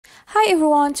Hi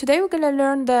everyone, today we're going to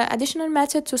learn the additional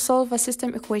method to solve a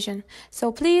system equation.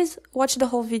 So please watch the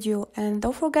whole video and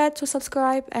don't forget to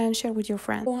subscribe and share with your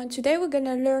friends. Today we're going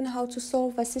to learn how to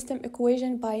solve a system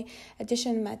equation by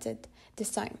addition method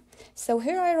this time. So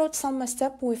here I wrote some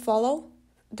steps we follow.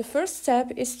 The first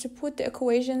step is to put the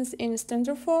equations in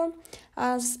standard form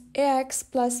as ax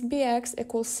plus bx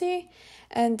equals c,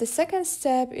 and the second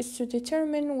step is to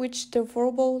determine which the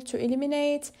variable to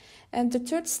eliminate, and the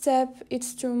third step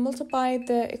is to multiply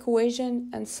the equation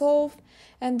and solve,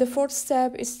 and the fourth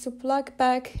step is to plug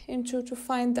back into to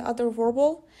find the other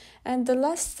variable, and the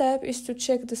last step is to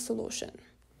check the solution.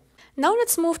 Now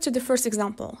let's move to the first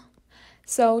example.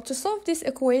 So to solve this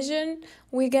equation,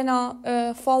 we're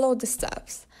gonna follow the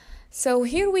steps. So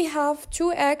here we have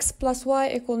 2x plus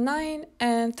y equal 9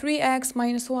 and 3x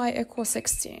minus y equals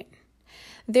 16.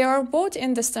 They are both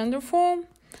in the standard form.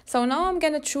 So now I'm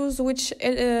gonna choose which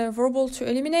variable to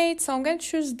eliminate. So I'm gonna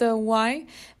choose the y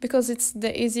because it's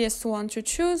the easiest one to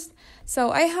choose.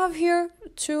 So I have here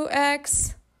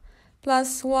 2x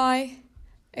plus y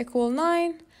equal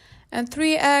 9 and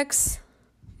 3x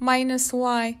minus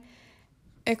y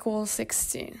equals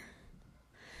 16.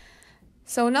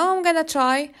 So now I'm gonna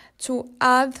try to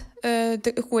add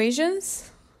the equations.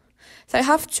 So I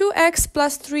have 2x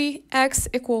plus 3x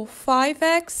equal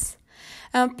 5x,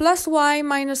 and plus y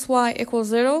minus y equals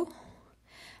 0,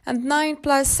 and 9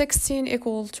 plus 16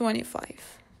 equal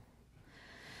 25.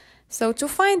 So to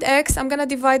find x, I'm gonna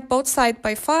divide both sides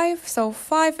by 5. So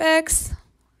 5x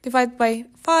divided by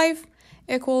 5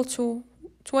 equal to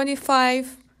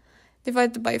 25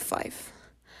 divided by 5.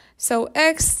 So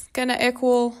x gonna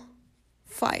equal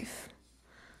 5.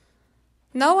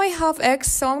 Now I have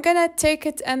x, so I'm gonna take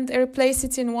it and replace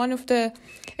it in one of the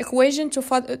equation to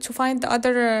find the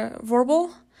other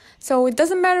variable. So it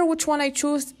doesn't matter which one I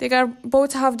choose, they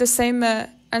both have the same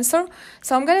answer.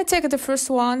 So I'm gonna take the first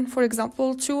one, for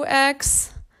example,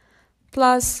 2x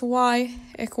plus y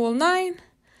equal 9.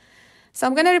 So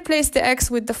I'm gonna replace the x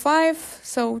with the 5.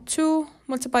 So 2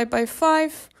 multiplied by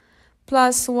 5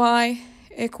 plus y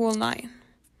equal 9.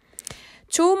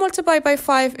 2 multiplied by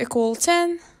 5 equal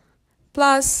 10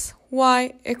 plus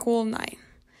y equal 9.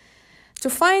 To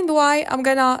find y, I'm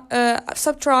gonna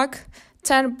subtract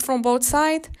 10 from both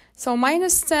sides. So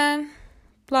minus 10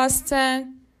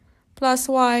 plus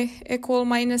y equal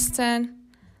minus 10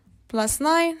 plus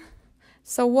 9.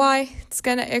 So y is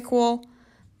gonna equal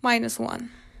minus 1.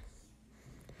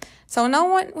 So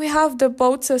now when we have the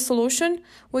both solution,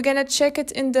 we're gonna check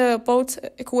it in the both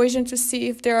equation to see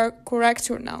if they are correct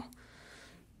or not.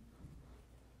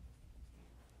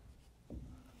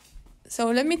 So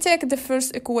let me take the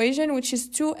first equation, which is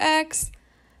 2x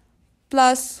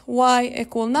plus y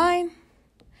equal 9.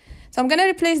 So I'm going to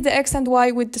replace the x and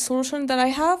y with the solution that I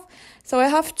have. So I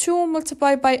have 2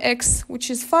 multiplied by x, which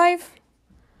is 5,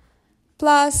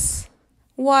 plus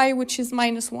y, which is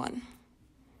minus 1.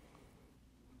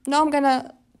 Now I'm going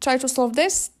to try to solve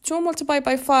this. 2 multiplied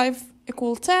by 5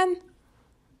 equal 10,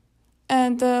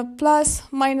 and plus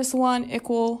minus 1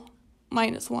 equal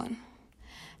minus 1.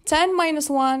 10 minus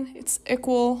 1, it's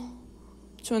equal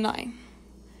to 9,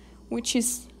 which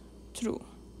is true.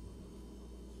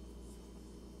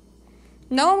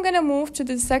 Now I'm going to move to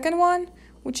the second one,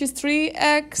 which is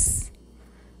 3x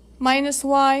minus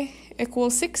y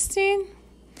equals 16.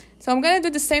 So I'm going to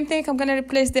do the same thing. I'm going to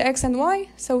replace the x and y.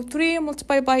 So 3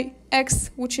 multiplied by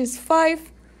x, which is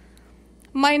 5,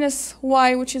 minus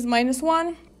y, which is minus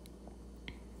 1.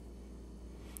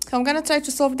 So I'm going to try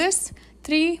to solve this.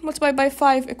 3 multiplied by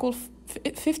 5 equals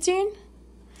 15,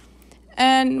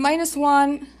 and minus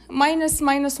 1 minus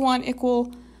minus 1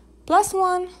 equal plus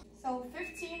 1. So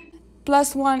 15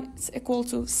 plus 1 is equal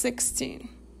to 16,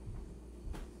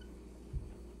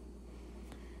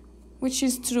 which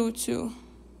is true too.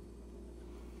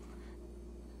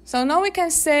 So now we can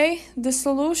say the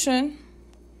solution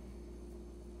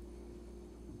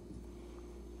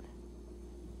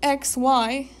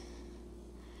xy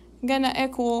gonna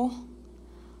equal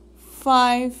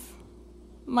 5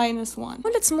 minus 1.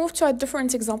 Well, let's move to a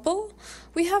different example.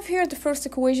 We have here the first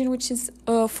equation, which is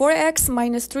 4x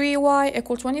minus 3y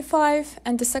equal 25,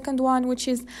 and the second one, which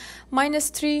is minus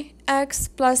 3x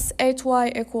plus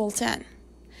 8y equal 10.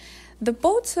 The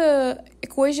both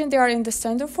equation, they are in the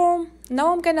standard form.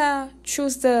 Now I'm gonna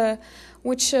choose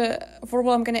which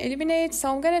variable I'm gonna eliminate.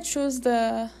 So I'm gonna choose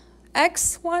the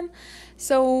x one.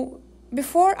 So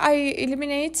before I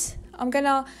eliminate, I'm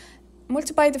gonna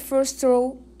multiply the first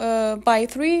row by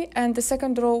 3 and the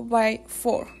second row by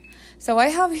 4. So I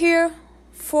have here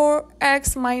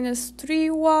 4x minus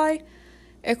 3y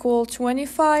equal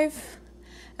 25,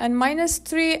 and minus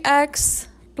 3x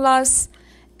plus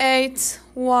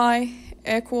 8y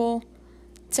equal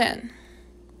 10.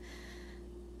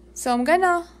 So I'm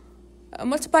gonna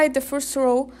multiply the first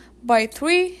row by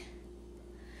 3.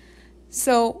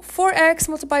 So 4x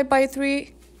multiplied by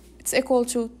 3, it's equal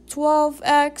to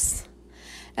 12x.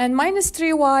 And minus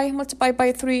 3y multiplied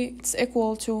by 3, it's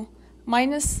equal to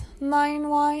minus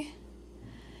 9y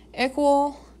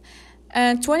equal.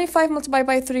 And 25 multiplied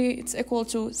by 3, it's equal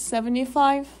to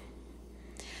 75.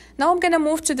 Now I'm gonna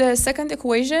move to the second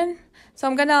equation. So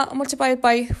I'm gonna multiply it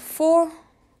by 4.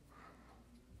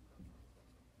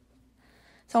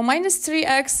 So minus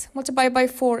 3x multiplied by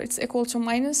 4, it's equal to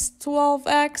minus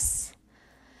 12x.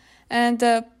 And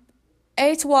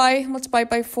 8y multiplied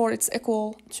by 4, it's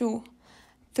equal to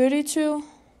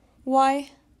 32y.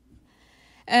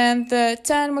 And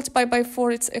 10 multiplied by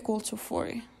 4, it's equal to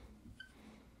 40.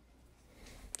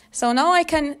 So now I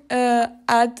can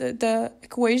add the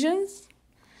equations.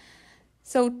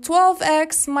 So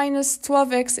 12x minus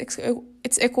 12x,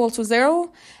 it's equal to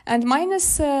 0. And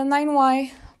minus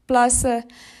 9y plus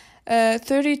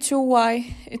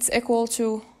 32y, it's equal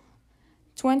to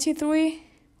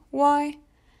 23y.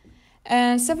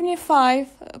 And 75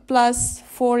 plus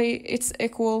 40, it's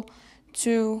equal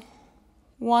to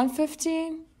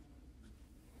 115.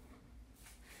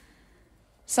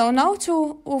 So now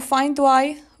to find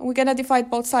y, we're gonna divide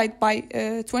both sides by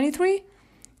 23.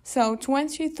 So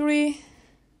 23y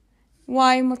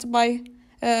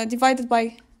divided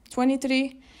by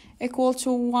 23 equal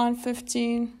to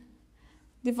 115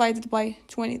 divided by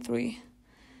 23.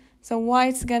 So y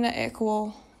is gonna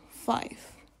equal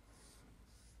 5.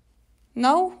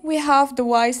 Now we have the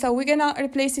y, so we're gonna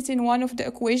replace it in one of the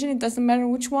equation. It doesn't matter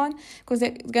which one, because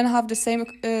they're gonna have the same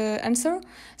answer.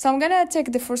 So I'm gonna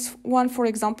take the first one for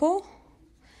example.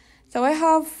 So I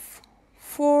have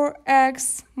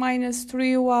 4x minus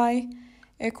 3y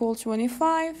equal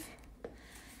 25.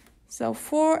 So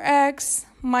 4x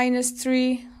minus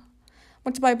 3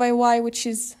 multiplied by y, which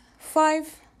is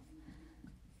 5,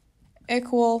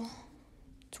 equal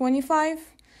 25.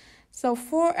 So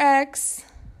 4x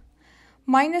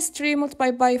minus 3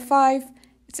 multiplied by 5,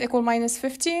 it's equal minus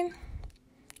 15,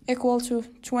 equal to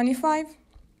 25.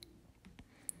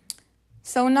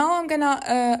 So now I'm gonna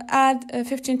add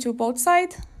 15 to both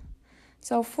sides.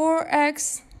 So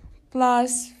 4x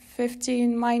plus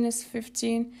 15 minus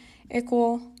 15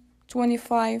 equal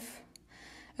 25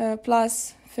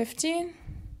 plus 15.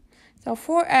 So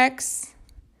 4x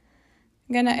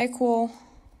gonna equal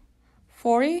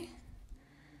 40.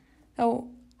 So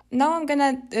now I'm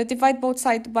gonna divide both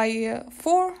sides by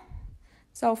 4.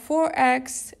 So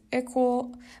 4x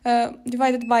equal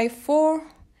divided by 4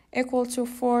 equal to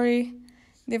 40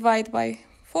 divided by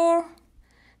 4.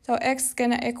 So x is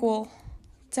gonna equal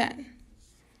 10.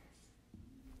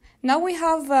 Now we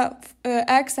have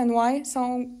x and y,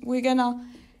 so we're gonna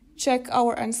check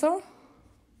our answer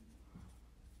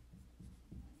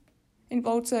in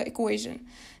both equation.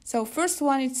 So first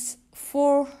one is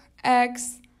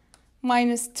 4x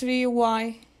minus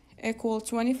 3y equal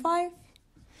 25.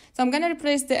 So I'm gonna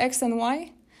replace the x and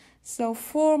y. So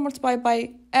 4 multiplied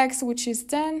by x, which is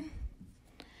 10,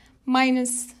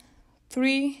 minus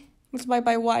 3 multiplied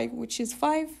by y, which is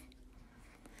 5.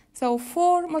 So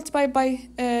 4 multiplied by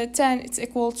 10, it's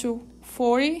equal to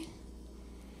 40.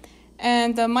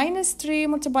 And minus 3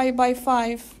 multiplied by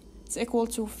 5, it's equal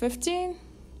to 15.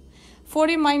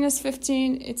 40 minus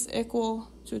 15, it's equal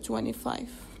to 25,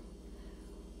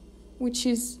 which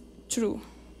is true.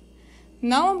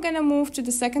 Now I'm gonna move to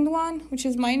the second one, which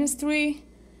is minus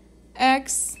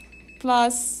 3x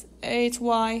plus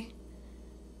 8y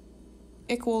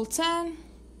equal 10.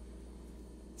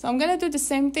 So I'm gonna do the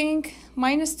same thing,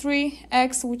 minus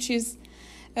 3x, which is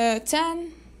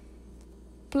 10,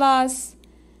 plus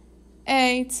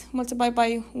 8 multiplied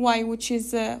by y, which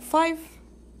is 5.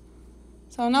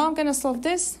 So now I'm gonna solve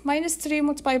this. Minus 3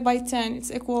 multiplied by 10,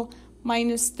 it's equal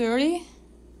minus 30,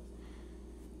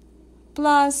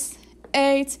 plus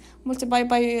 8 multiplied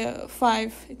by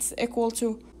 5, it's equal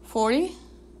to 40.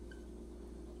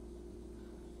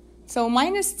 So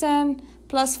minus 10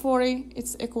 plus 40,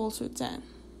 it's equal to 10,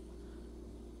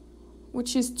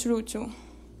 which is true too.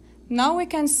 Now we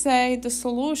can say the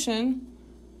solution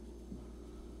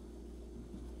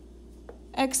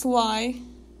xy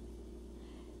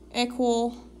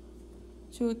equal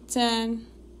to 10,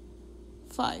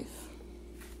 5.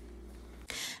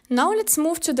 Now let's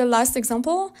move to the last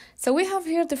example. So we have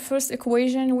here the first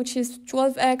equation, which is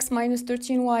 12x minus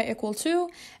 13y equal 2,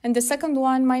 and the second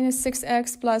one, minus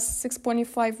 6x plus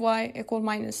 6.5y equal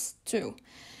minus 2.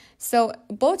 So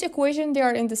both equations, they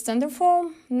are in the standard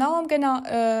form. Now I'm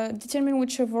gonna determine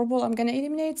which variable I'm gonna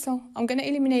eliminate. So I'm gonna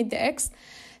eliminate the x.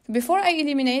 Before I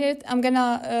eliminate it, I'm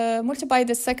gonna multiply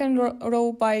the second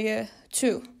row by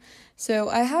 2. So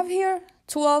I have here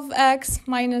 12x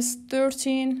minus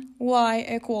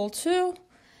 13y equal 2.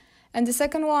 And the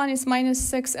second one is minus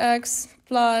 6x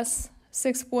plus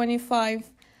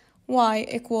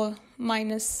 6.5y equal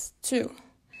minus 2.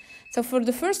 So for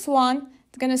the first one,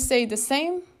 it's going to stay the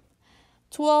same.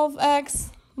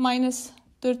 12x minus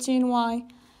 13y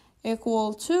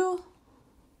equal 2.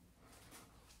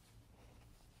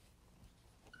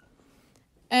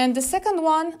 And the second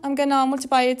one, I'm going to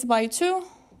multiply it by 2.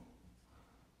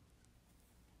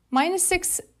 Minus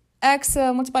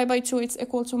 6x multiplied by 2, it's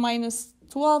equal to minus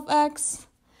 12x.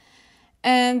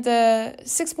 And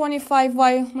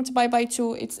 6.5y multiplied by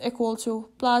 2, it's equal to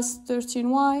plus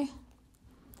 13y.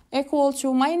 Equal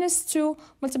to minus 2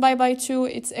 multiplied by 2,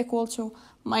 it's equal to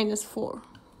minus 4.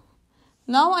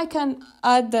 Now I can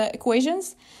add the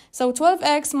equations. So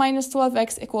 12x minus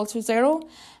 12x equal to 0.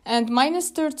 And minus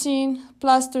 13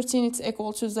 plus 13, it's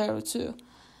equal to 0 too.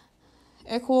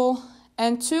 Equal,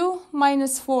 and 2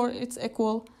 minus 4, it's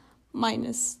equal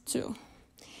minus 2.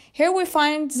 Here we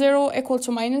find 0 equal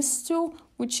to minus 2,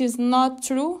 which is not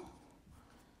true.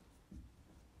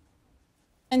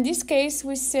 In this case,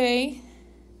 we say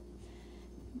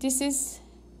this is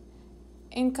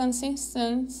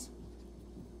inconsistent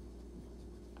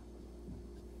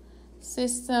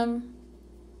system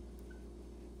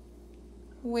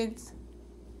with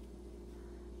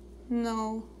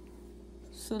no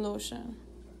solution.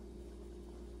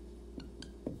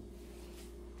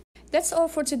 That's all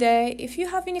for today. If you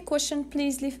have any question,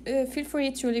 please feel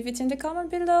free to leave it in the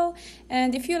comment below.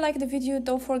 And if you like the video,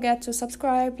 don't forget to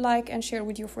subscribe, like, and share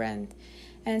with your friend.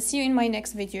 And see you in my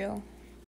next video.